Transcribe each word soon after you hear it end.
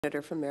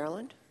Senator from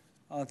Maryland.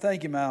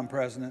 Thank you, Madam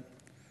President.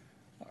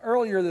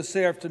 Earlier this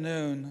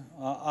afternoon,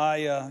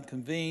 I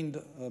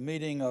convened a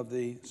meeting of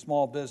the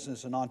Small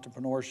Business and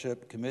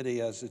Entrepreneurship Committee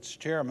as its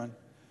chairman.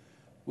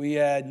 We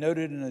had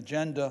noted an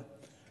agenda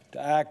to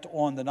act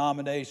on the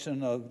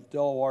nomination of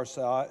Dilawar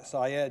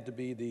Syed to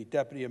be the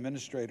Deputy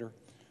Administrator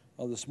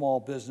of the Small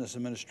Business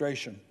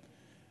Administration.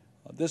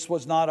 This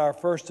was not our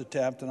first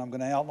attempt, and I'm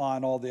going to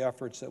outline all the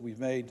efforts that we've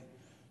made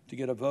to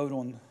get a vote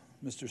on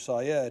Mr.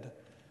 Syed.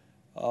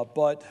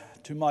 But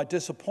to my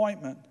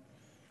disappointment,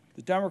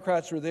 the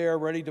Democrats were there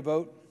ready to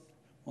vote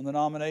on the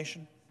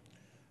nomination.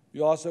 We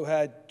also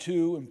had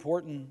two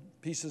important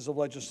pieces of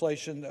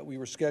legislation that we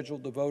were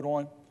scheduled to vote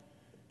on,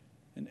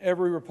 and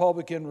every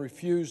Republican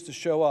refused to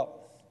show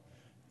up,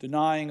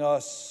 denying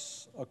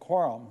us a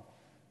quorum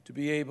to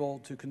be able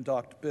to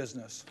conduct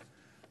business.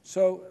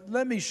 So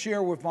let me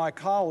share with my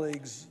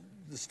colleagues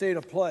the state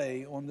of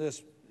play on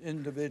this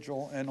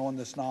individual and on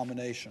this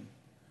nomination.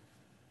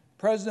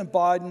 President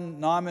Biden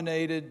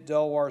nominated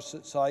Dilawar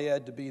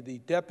Syed to be the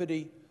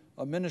Deputy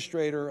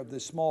Administrator of the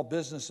Small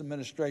Business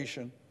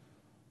Administration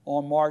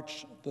on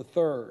March the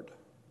 3rd.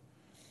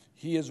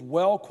 He is a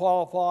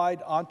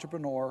well-qualified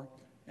entrepreneur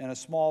and a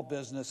small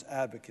business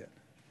advocate.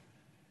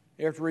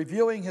 After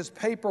reviewing his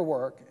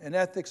paperwork and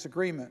ethics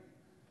agreement,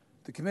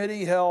 the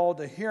committee held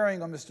a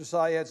hearing on Mr.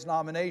 Syed's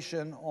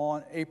nomination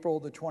on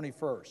April the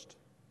 21st.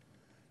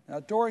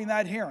 Now, during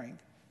that hearing,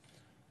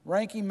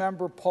 Ranking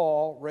Member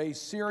Paul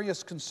raised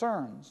serious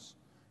concerns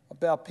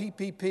about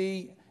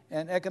PPP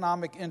and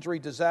economic injury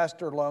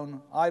disaster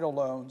loan, EIDL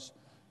loans,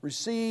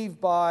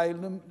 received by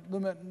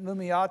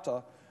Nominee,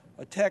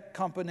 a tech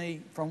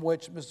company from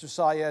which Mr.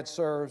 Syed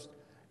serves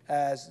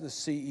as the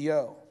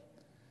CEO.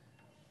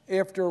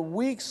 After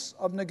weeks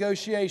of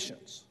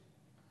negotiations,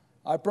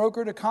 I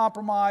brokered a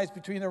compromise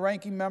between the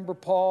Ranking Member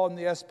Paul and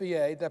the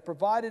SBA that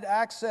provided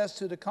access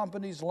to the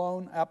company's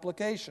loan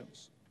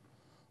applications.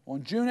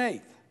 On June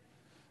 8th,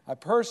 I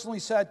personally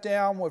sat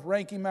down with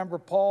Ranking Member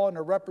Paul and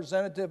a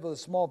representative of the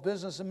Small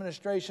Business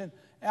Administration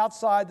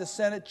outside the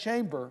Senate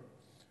chamber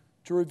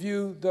to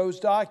review those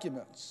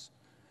documents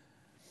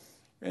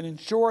and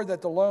ensure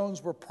that the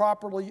loans were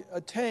properly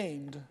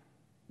attained,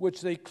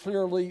 which they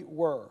clearly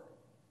were.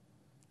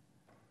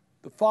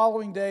 The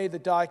following day, the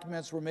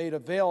documents were made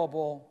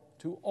available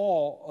to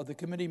all of the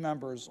committee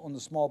members on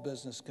the Small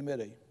Business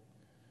Committee.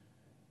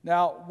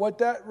 Now, what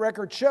that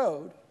record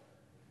showed,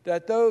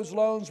 that those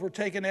loans were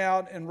taken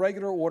out in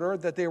regular order,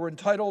 that they were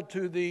entitled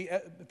to the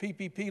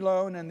PPP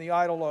loan and the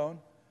EIDL loan.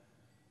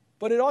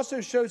 But it also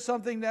showed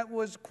something that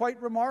was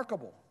quite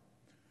remarkable.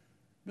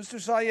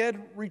 Mr.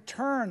 Syed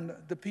returned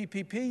the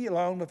PPP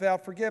loan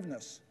without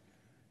forgiveness.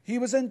 He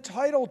was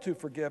entitled to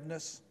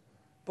forgiveness,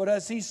 but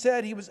as he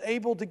said, he was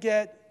able to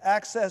get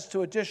access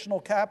to additional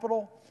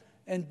capital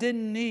and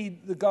didn't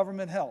need the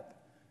government help,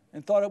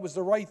 and thought it was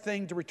the right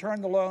thing to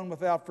return the loan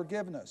without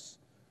forgiveness.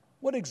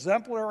 What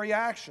exemplary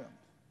action.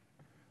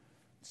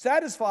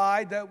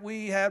 Satisfied that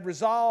we had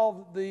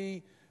resolved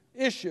the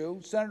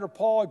issue, Senator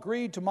Paul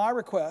agreed to my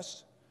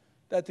request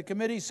that the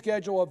committee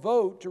schedule a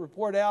vote to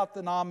report out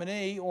the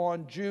nominee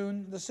on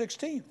June the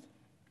 16th.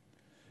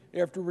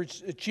 After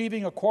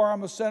achieving a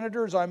quorum of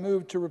senators, I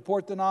moved to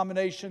report the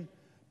nomination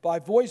by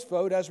voice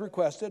vote as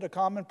requested, a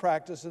common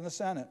practice in the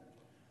Senate.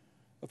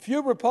 A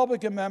few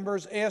Republican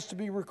members asked to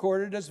be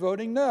recorded as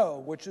voting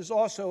no, which is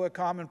also a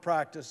common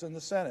practice in the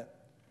Senate.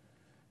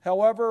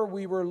 However,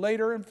 we were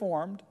later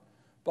informed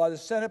by the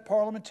Senate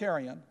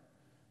parliamentarian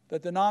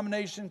that the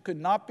nomination could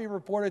not be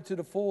reported to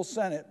the full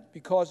Senate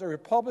because a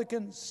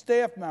Republican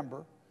staff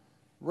member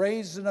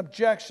raised an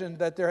objection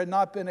that there had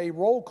not been a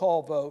roll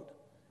call vote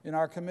in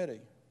our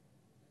committee.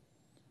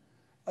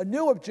 A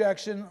new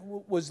objection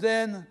was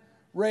then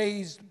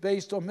raised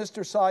based on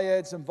Mr.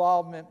 Syed's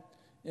involvement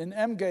in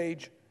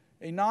Engage,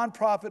 a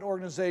nonprofit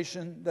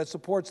organization that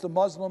supports the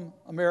Muslim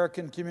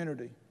American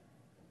community.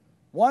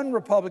 One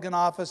Republican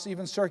office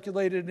even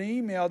circulated an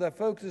email that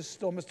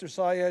focused on Mr.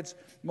 Syed's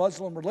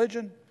Muslim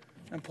religion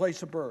and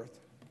place of birth.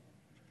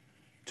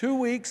 2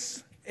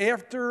 weeks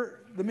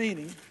after the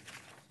meeting,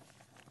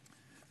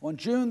 on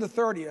June the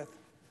 30th,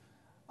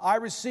 I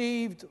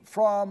received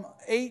from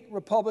 8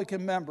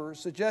 Republican members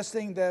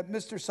suggesting that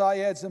Mr.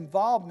 Syed's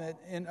involvement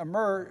in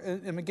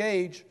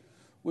Engage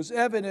was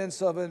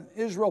evidence of an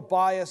Israel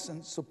bias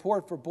and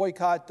support for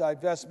boycott,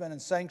 divestment,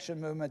 and sanction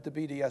movement, the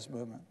BDS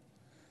movement.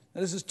 Now,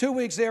 this is 2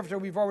 weeks after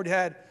we've already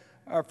had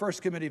our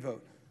first committee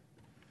vote.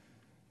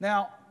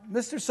 Now,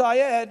 Mr.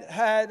 Syed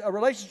had a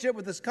relationship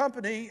with this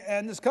company,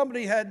 and this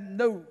company had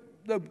no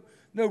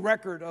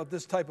record of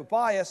this type of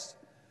bias.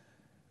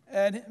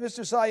 And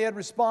Mr. Syed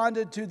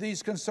responded to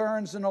these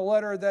concerns in a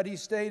letter that he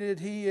stated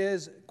he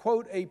is,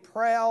 quote, a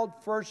proud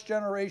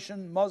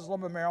first-generation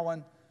Muslim in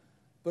Maryland,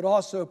 but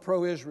also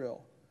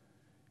pro-Israel.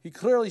 He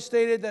clearly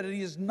stated that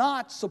he does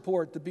not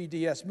support the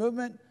BDS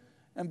movement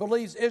and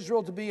believes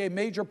Israel to be a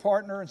major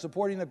partner in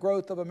supporting the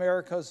growth of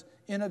America's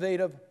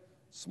innovative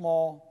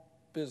small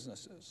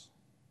businesses.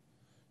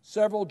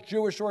 Several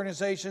Jewish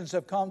organizations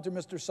have come to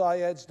Mr.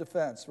 Syed's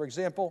defense. For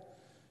example,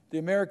 the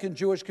American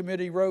Jewish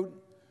Committee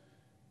wrote,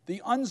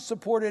 the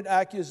unsupported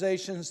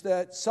accusations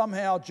that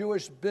somehow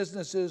Jewish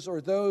businesses or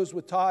those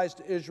with ties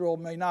to Israel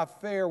may not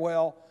fare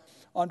well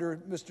under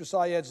Mr.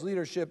 Syed's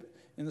leadership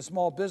in the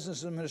Small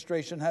Business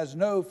Administration has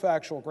no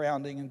factual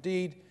grounding.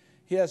 Indeed,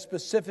 he has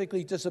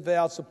specifically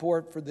disavowed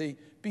support for the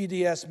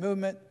BDS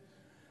movement.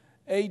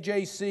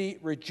 AJC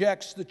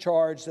rejects the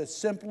charge that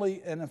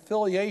simply an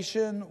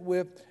affiliation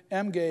with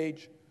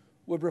Mgage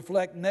would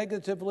reflect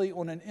negatively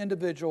on an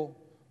individual,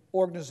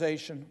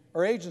 organization,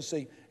 or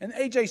agency. And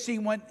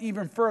AJC went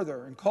even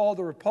further and called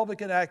the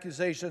Republican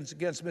accusations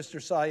against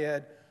Mr.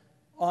 Syed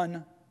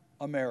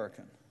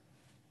un-American.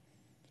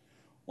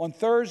 On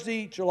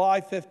Thursday,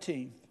 July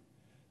 15th,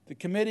 the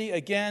committee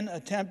again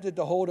attempted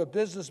to hold a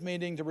business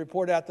meeting to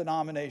report out the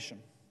nomination.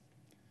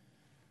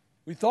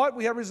 We thought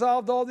we had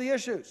resolved all the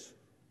issues.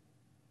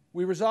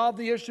 We resolved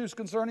the issues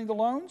concerning the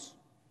loans.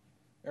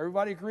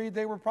 Everybody agreed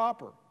they were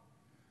proper.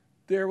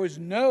 There was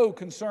no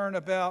concern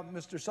about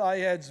Mr.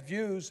 Syed's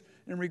views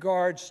in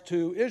regards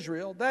to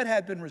Israel. That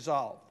had been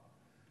resolved.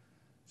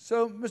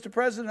 So, Mr.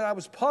 President, I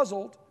was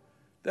puzzled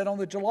that on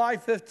the July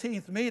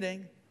 15th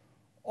meeting,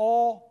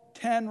 all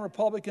 10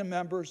 Republican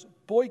members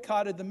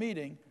boycotted the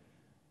meeting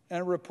and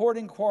a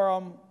reporting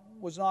quorum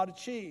was not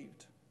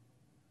achieved.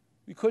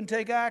 We couldn't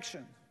take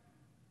action.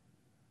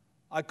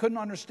 I couldn't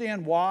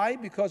understand why,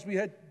 because we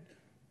had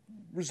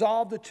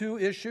resolved the two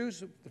issues,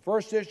 the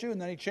first issue,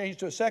 and then he changed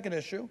to a second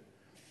issue.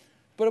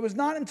 But it was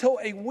not until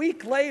a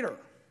week later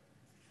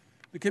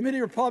the committee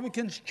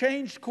Republicans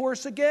changed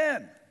course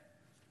again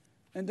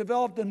and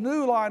developed a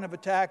new line of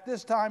attack,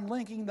 this time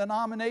linking the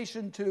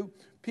nomination to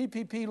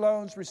PPP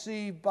loans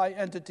received by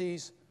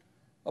entities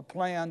of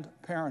Planned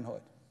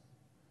Parenthood.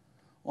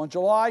 On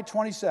July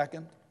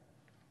 22nd,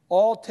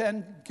 all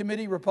 10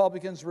 committee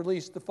Republicans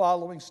released the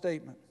following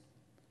statement.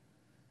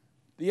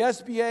 The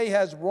SBA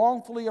has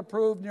wrongfully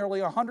approved nearly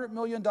 $100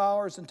 million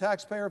in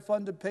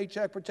taxpayer-funded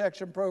Paycheck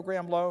Protection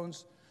Program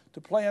loans to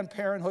Planned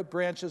Parenthood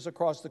branches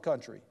across the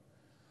country.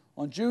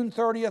 On June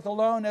 30th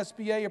alone,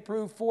 SBA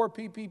approved 4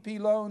 PPP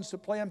loans to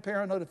Planned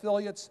Parenthood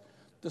affiliates,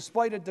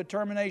 despite a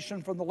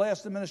determination from the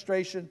last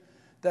administration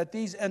that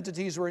these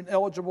entities were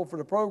ineligible for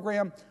the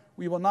program.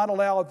 We will not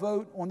allow a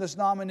vote on this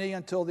nominee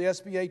until the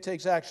SBA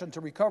takes action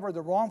to recover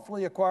the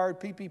wrongfully acquired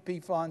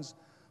PPP funds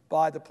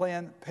by the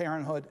Planned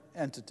Parenthood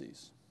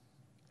entities.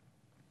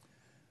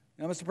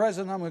 Now, Mr.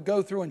 President, I'm going to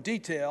go through in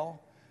detail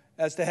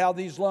as to how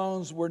these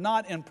loans were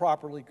not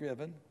improperly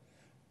given,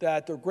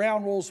 that the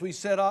ground rules we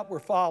set up were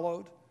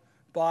followed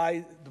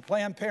by the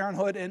Planned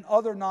Parenthood and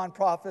other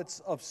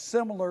nonprofits of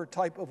similar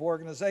type of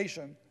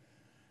organization.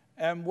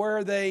 And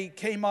where they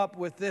came up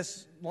with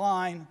this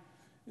line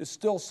is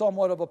still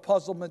somewhat of a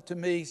puzzlement to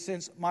me,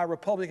 since my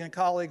Republican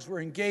colleagues were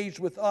engaged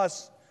with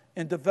us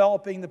in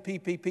developing the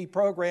PPP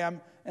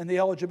program and the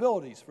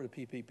eligibilities for the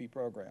PPP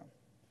program.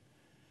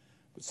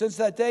 But since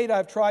that date,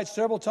 I've tried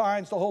several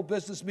times to hold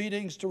business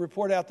meetings to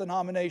report out the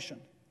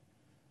nomination.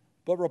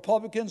 But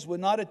Republicans would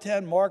not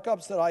attend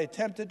markups that I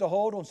attempted to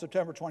hold on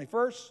September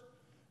 21st,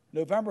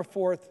 November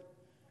 4th,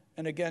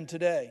 and again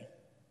today.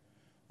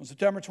 On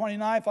September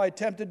 29th, I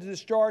attempted to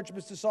discharge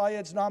Mr.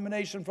 Syed's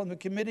nomination from the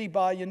committee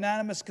by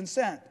unanimous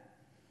consent.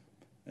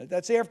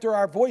 That's after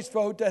our voice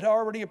vote that had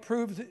already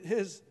approved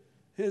his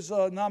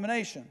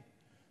nomination.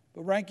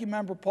 But Ranking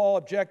Member Paul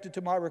objected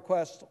to my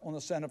request on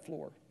the Senate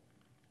floor.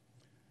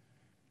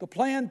 The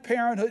Planned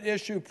Parenthood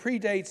issue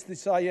predates the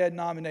Syed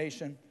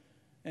nomination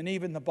and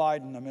even the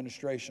Biden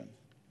administration.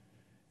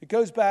 It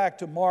goes back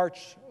to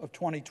March of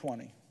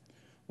 2020,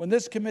 when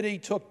this committee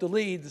took the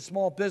lead, the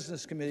Small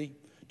Business Committee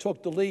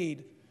took the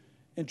lead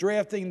in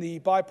drafting the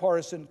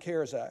Bipartisan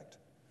CARES Act.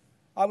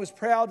 I was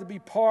proud to be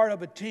part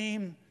of a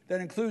team that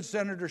includes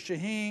Senator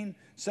Shaheen,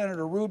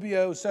 Senator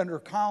Rubio, Senator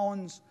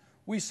Collins.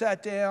 We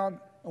sat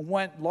down and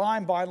went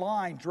line by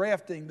line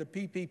drafting the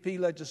PPP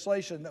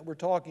legislation that we're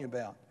talking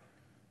about.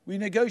 We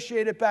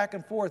negotiated back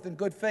and forth in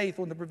good faith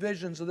on the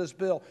provisions of this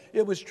bill.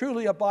 It was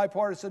truly a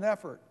bipartisan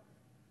effort.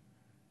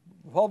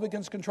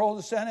 Republicans controlled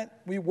the Senate.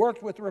 We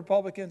worked with the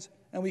Republicans,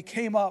 and we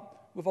came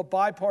up with a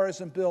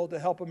bipartisan bill to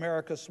help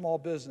America's small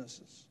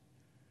businesses.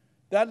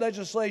 That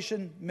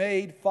legislation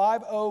made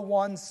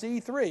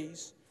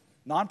 501c3s,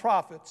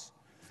 nonprofits,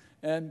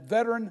 and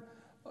veteran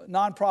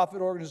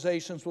nonprofit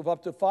organizations with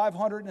up to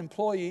 500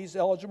 employees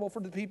eligible for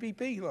the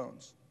PPP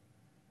loans.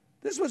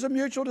 This was a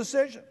mutual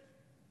decision.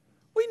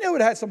 We knew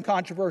it had some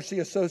controversy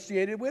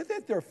associated with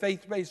it. There are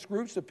faith-based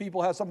groups that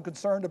people have some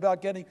concern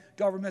about getting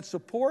government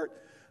support.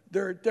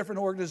 There are different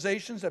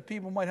organizations that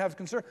people might have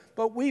concern.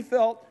 But we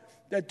felt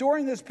that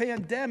during this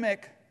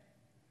pandemic,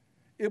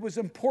 it was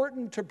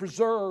important to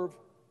preserve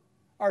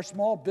our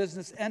small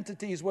business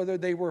entities, whether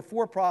they were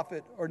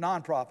for-profit or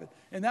nonprofit.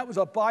 And that was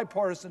a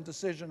bipartisan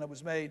decision that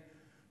was made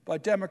by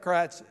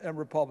Democrats and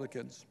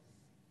Republicans.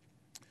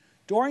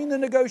 During the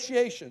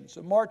negotiations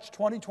in March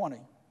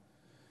 2020,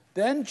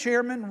 then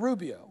Chairman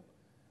Rubio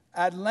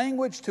added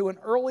language to an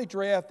early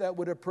draft that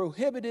would have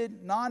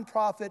prohibited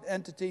nonprofit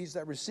entities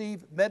that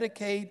receive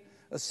Medicaid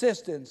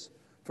assistance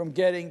from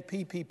getting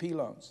PPP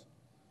loans.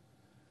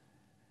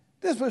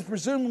 This was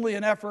presumably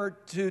an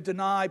effort to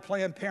deny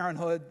Planned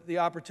Parenthood the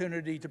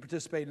opportunity to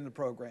participate in the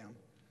program.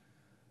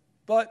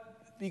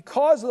 But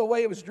because of the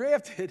way it was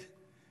drafted,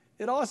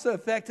 it also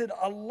affected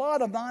a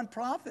lot of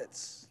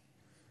nonprofits.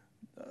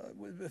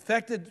 It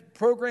affected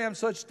programs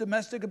such as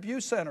domestic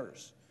abuse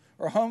centers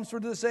or homes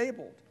for the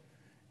disabled.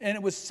 And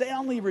it was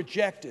soundly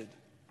rejected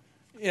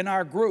in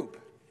our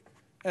group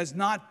as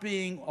not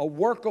being a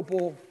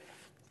workable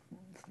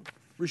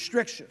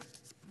restriction,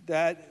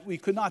 that we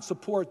could not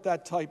support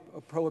that type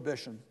of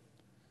prohibition.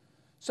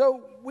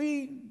 So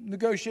we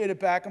negotiated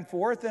back and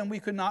forth, and we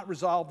could not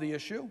resolve the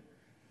issue.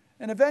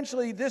 And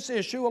eventually this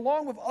issue,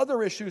 along with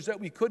other issues that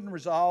we couldn't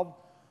resolve,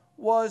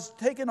 was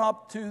taken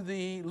up to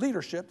the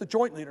leadership, the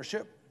joint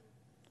leadership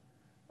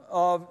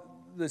of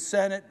the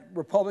Senate,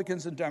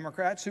 Republicans and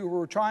Democrats, who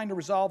were trying to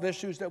resolve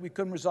issues that we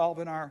couldn't resolve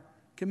in our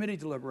committee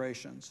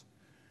deliberations.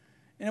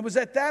 And it was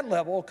at that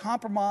level a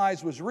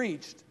compromise was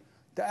reached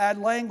to add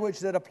language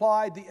that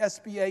applied the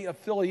SBA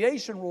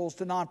affiliation rules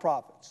to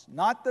nonprofits,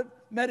 not the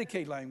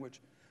Medicaid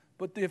language,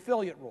 but the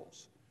affiliate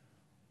rules.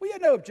 We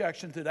had no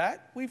objection to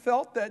that. We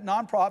felt that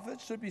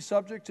nonprofits should be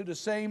subject to the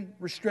same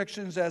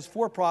restrictions as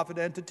for-profit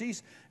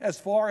entities as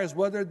far as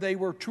whether they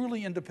were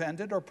truly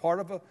independent or part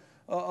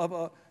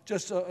of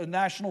just a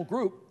national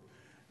group,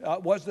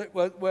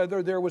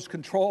 whether there was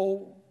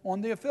control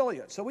on the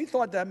affiliate. So we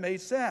thought that made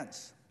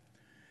sense.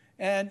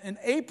 And in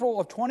April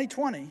of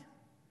 2020,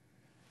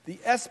 the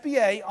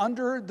SBA,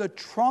 under the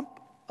Trump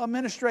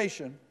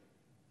administration,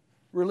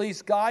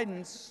 released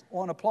guidance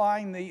on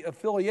applying the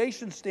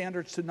affiliation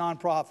standards to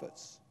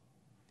nonprofits,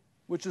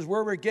 which is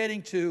where we're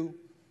getting to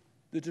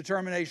the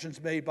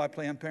determinations made by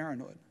Planned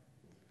Parenthood.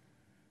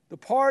 The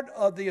part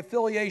of the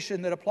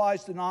affiliation that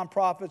applies to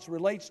nonprofits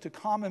relates to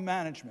common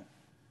management.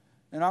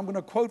 And I'm going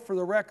to quote for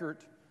the record.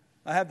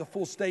 I have the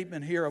full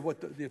statement here of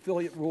what the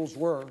affiliate rules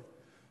were.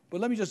 But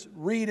let me just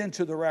read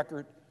into the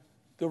record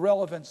the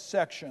relevant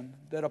section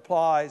that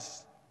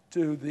applies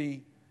to the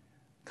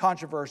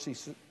controversy.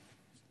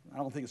 I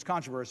don't think it's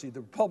controversy,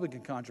 the Republican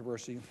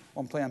controversy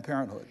on Planned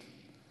Parenthood.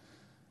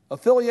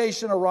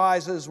 Affiliation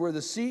arises where the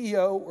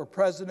CEO or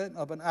president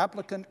of an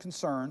applicant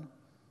concern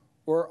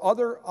or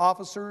other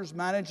officers,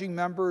 managing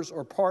members,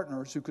 or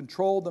partners who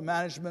control the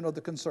management of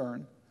the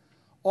concern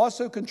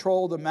also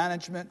control the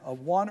management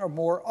of one or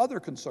more other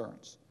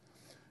concerns.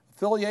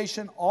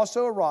 Affiliation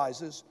also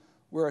arises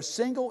where a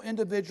single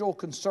individual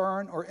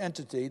concern or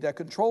entity that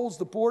controls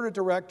the board of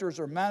directors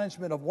or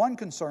management of one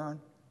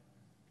concern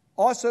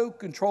also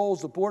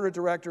controls the board of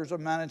directors or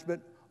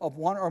management of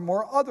one or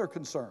more other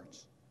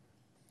concerns.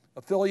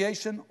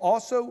 Affiliation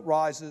also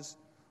arises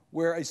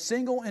where a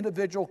single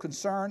individual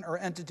concern or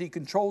entity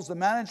controls the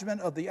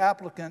management of the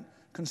applicant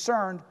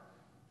concerned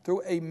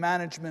through a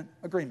management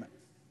agreement.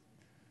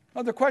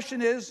 Now the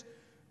question is,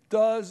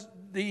 does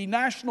the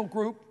national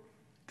group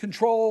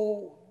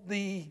control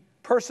the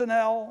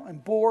personnel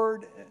and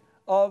board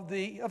of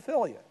the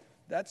affiliate?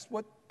 That's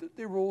what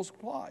the rules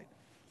applied.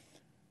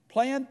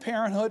 Planned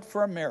Parenthood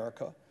for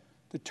America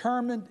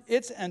determined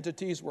its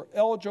entities were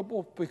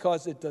eligible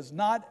because it does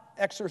not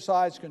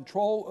exercise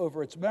control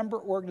over its member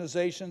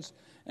organizations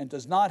and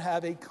does not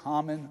have a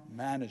common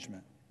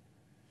management.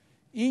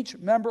 Each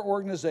member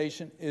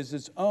organization is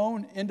its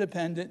own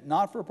independent,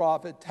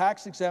 not-for-profit,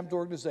 tax-exempt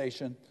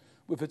organization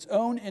with its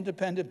own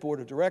independent board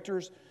of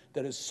directors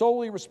that is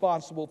solely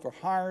responsible for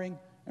hiring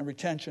and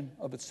retention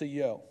of its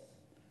CEO.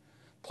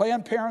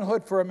 Planned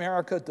Parenthood for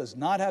America does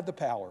not have the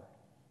power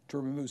to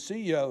remove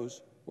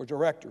CEOs or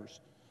directors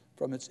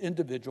from its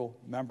individual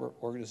member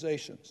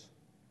organizations.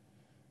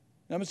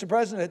 Now, Mr.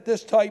 President,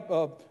 this type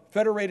of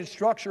federated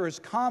structure is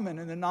common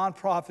in the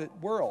nonprofit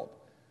world,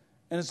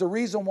 and it's the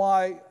reason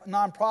why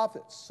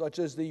nonprofits such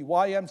as the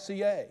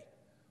YMCA,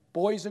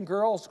 Boys and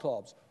Girls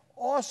Clubs,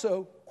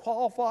 also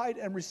qualified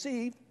and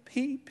received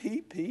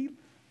PPP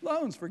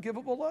loans,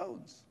 forgivable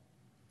loans.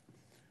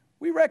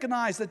 We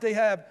recognize that they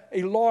have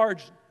a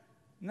large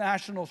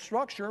national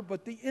structure,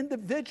 but the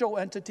individual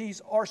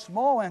entities are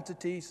small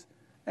entities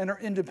and are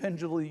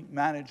independently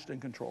managed and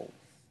controlled.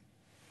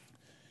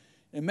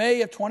 In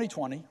May of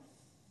 2020,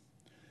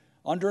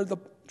 under the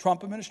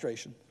Trump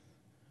administration,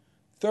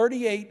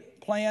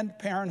 38 Planned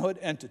Parenthood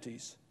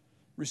entities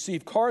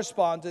received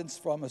correspondence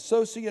from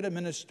Associate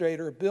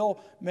Administrator Bill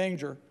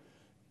Manger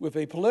with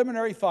a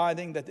preliminary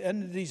finding that the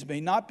entities may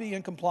not be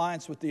in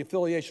compliance with the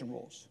affiliation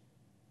rules.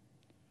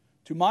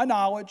 To my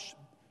knowledge,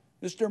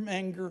 Mr.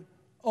 Manger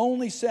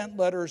only sent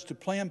letters to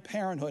Planned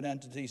Parenthood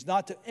entities,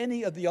 not to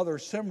any of the other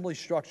similarly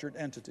structured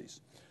entities.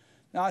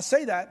 Now, I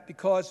say that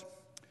because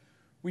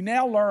we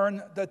now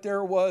learn that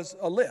there was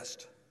a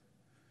list,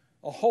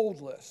 a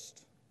hold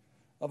list,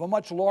 of a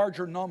much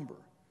larger number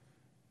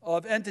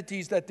of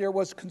entities that there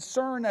was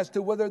concern as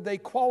to whether they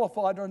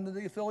qualified under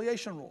the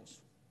affiliation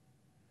rules.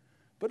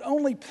 But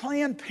only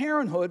Planned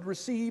Parenthood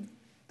received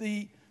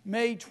the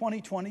May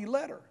 2020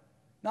 letter,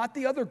 not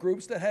the other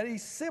groups that had a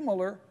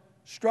similar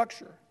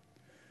structure.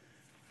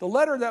 The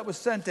letter that was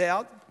sent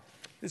out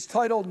is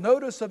titled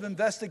Notice of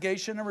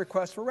Investigation and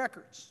Request for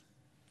Records.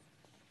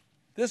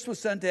 This was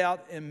sent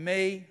out in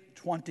May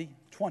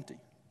 2020.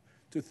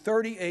 to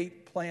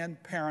 38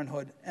 Planned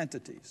Parenthood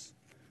entities.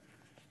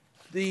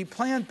 The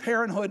Planned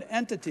Parenthood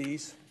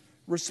entities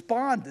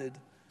responded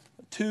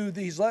to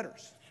these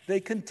letters. They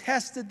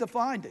contested the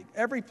finding.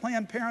 Every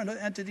Planned Parenthood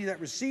entity that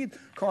received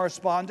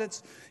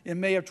correspondence in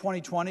May of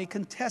 2020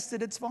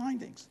 contested its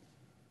findings.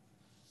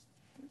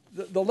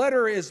 The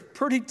letter is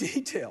pretty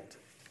detailed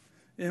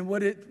in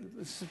what it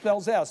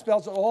spells out. It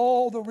spells out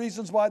all the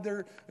reasons why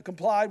they're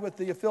complied with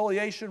the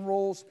affiliation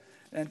rules,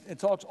 and it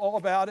talks all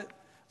about it,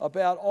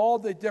 about all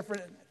the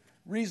different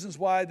reasons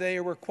why they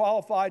were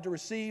qualified to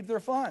receive their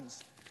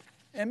funds.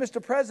 And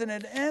Mr.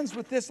 President, it ends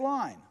with this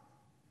line.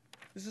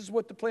 This is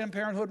what the Planned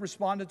Parenthood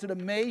responded to the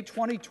May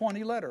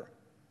 2020 letter.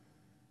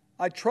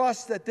 I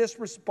trust that this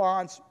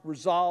response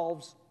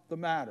resolves the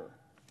matter.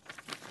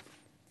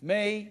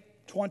 May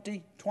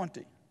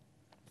 2020.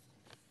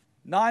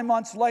 9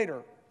 months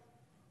later,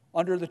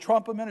 under the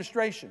Trump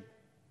administration,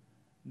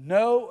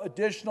 no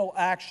additional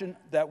action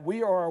that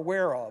we are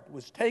aware of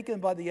was taken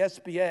by the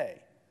SBA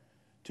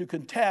to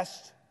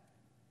contest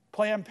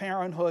Planned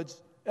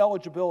Parenthood's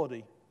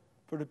eligibility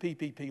for the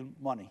PPP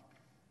money.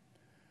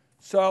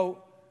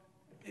 So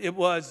it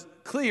was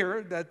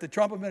clear that the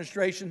Trump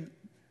administration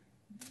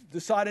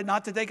decided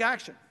not to take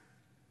action.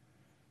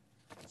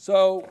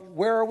 So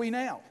where are we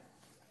now?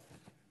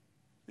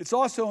 It's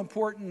also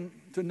important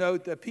to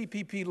note that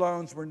PPP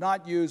loans were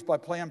not used by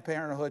Planned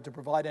Parenthood to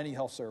provide any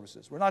health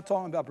services. We're not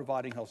talking about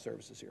providing health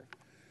services here.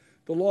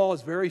 The law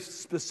is very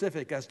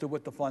specific as to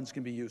what the funds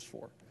can be used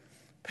for.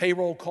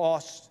 Payroll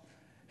costs,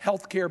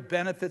 health care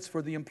benefits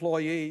for the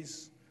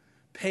employees,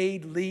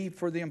 paid leave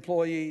for the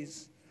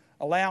employees,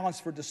 allowance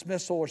for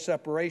dismissal or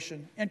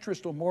separation,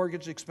 interest on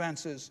mortgage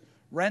expenses,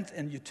 rent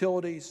and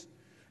utilities,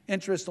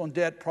 interest on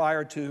debt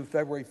prior to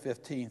February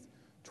 15th,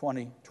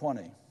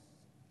 2020.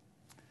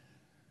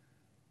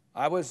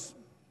 I was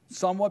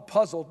somewhat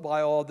puzzled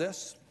by all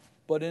this,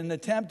 but in an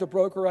attempt to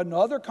broker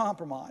another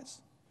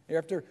compromise,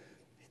 after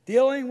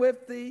dealing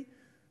with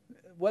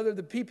whether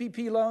the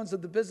PPP loans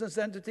of the business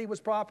entity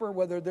was proper,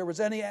 whether there was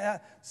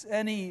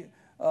any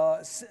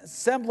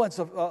semblance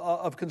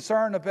of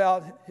concern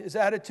about his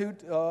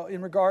attitude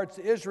in regards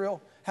to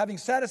Israel, having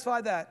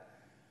satisfied that,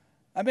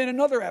 I made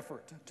another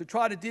effort to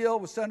try to deal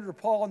with Senator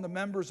Paul and the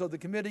members of the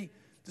committee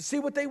to see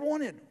what they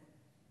wanted.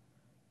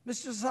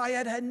 Mr.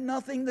 Syed had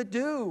nothing to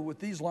do with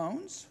these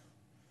loans.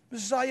 Mr.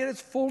 Syed is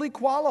fully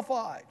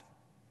qualified.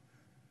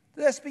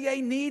 The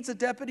SBA needs a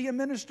deputy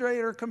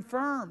administrator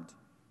confirmed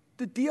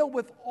to deal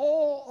with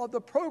all of the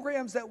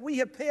programs that we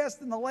have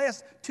passed in the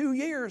last 2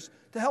 years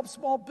to help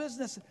small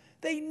business.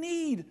 They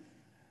need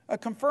a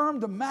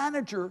confirmed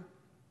manager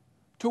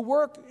to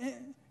work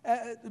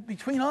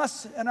between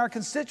us and our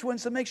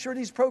constituents to make sure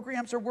these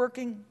programs are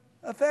working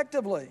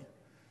effectively.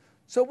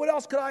 So what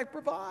else could I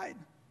provide?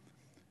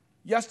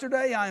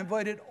 Yesterday, I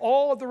invited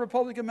all of the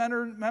Republican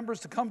members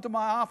to come to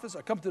my office,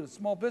 or come to the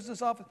small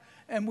business office,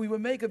 and we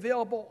would make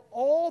available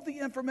all the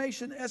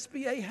information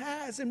SBA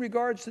has in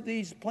regards to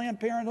these Planned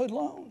Parenthood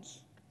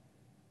loans.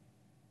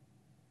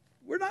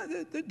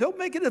 Don't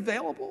make it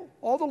available.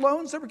 All the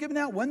loans that were given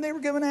out, when they were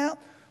given out,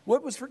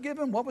 what was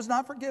forgiven, what was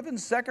not forgiven,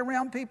 second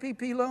round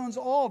PPP loans,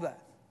 all of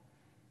that.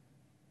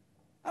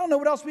 I don't know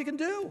what else we can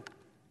do.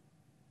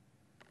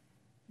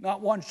 Not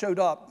one showed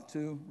up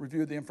to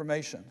review the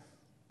information.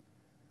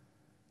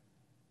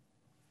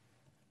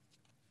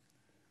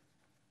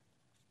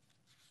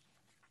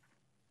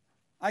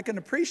 I can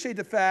appreciate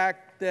the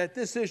fact that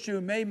this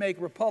issue may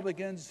make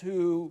Republicans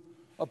who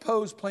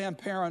oppose Planned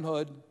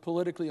Parenthood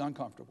politically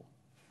uncomfortable.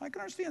 I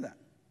can understand that.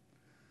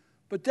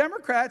 But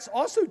Democrats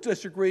also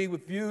disagree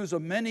with views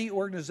of many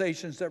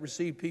organizations that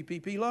receive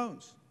PPP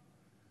loans.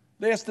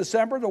 Last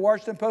December, the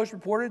Washington Post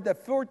reported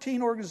that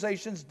 14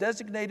 organizations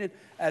designated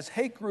as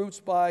hate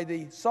groups by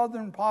the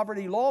Southern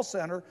Poverty Law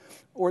Center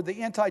or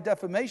the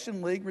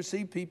Anti-Defamation League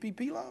received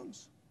PPP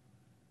loans.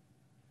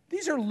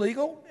 These are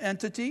legal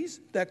entities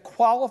that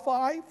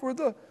qualify for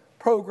the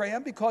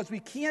program because we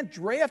can't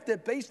draft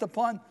it based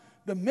upon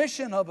the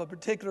mission of a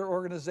particular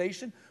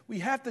organization. We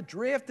have to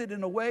draft it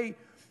in a way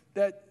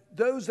that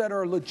those that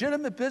are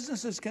legitimate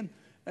businesses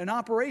and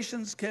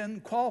operations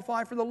can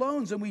qualify for the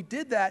loans, and we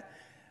did that.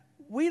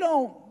 We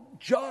don't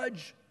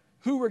judge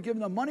who we're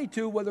giving the money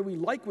to, whether we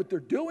like what they're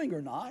doing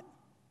or not.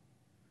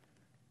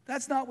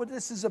 That's not what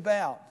this is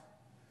about.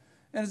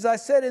 And as I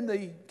said in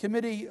the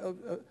committee a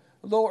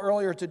little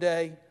earlier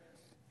today,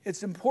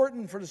 it's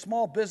important for the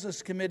Small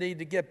Business Committee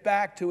to get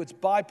back to its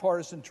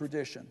bipartisan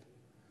tradition.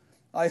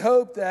 I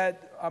hope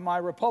that my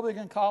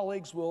Republican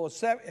colleagues will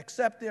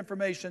accept the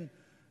information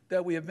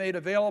that we have made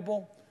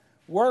available,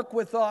 work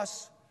with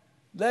us.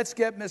 Let's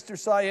get Mr.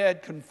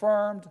 Syed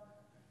confirmed.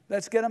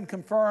 Let's get him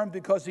confirmed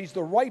because he's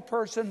the right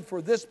person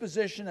for this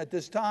position at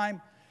this time.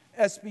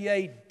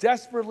 SBA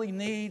desperately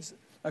needs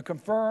a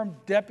confirmed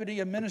deputy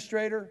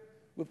administrator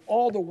with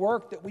all the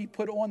work that we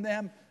put on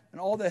them and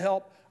all the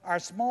help. Our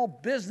small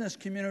business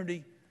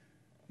community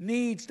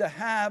needs to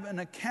have an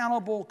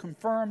accountable,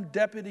 confirmed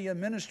deputy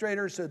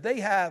administrator so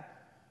they have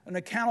an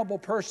accountable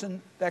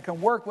person that can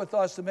work with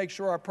us to make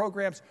sure our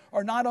programs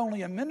are not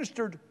only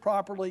administered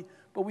properly,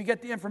 but we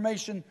get the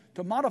information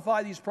to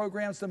modify these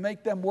programs to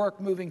make them work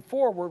moving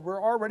forward.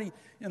 We're already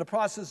in the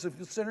process of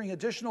considering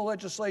additional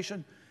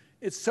legislation.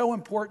 It's so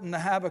important to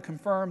have a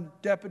confirmed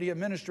deputy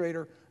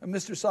administrator of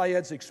Mr.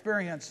 Syed's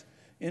experience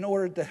in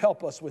order to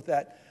help us with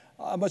that.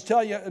 I must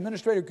tell you,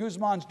 Administrator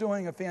Guzman's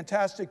doing a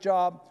fantastic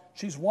job.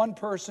 She's one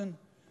person.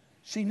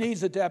 She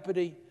needs a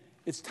deputy.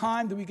 It's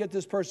time that we get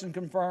this person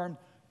confirmed.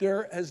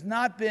 There has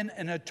not been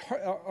an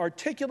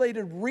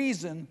articulated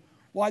reason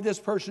why this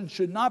person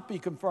should not be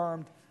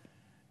confirmed.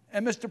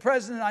 And Mr.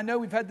 President, I know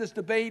we've had this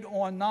debate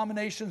on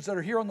nominations that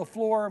are here on the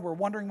floor, and we're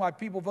wondering why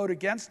people vote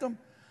against them.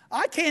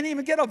 I can't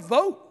even get a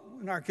vote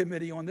in our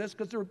committee on this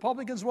because the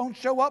Republicans won't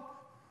show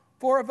up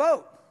for a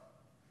vote.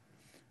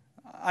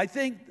 I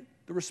think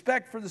the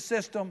respect for the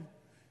system,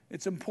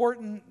 it's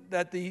important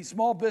that the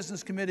Small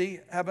Business Committee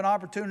have an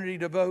opportunity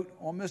to vote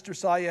on Mr.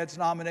 Syed's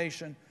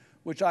nomination,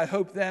 which I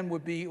hope then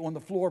would be on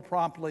the floor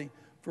promptly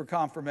for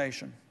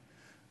confirmation.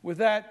 With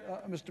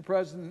that, Mr.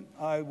 President,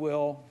 I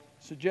will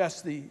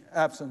suggest the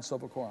absence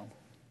of a quorum.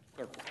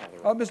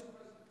 Mr.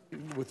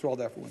 Withdraw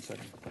that for 1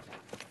 second.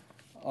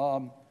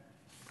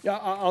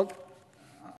 I'll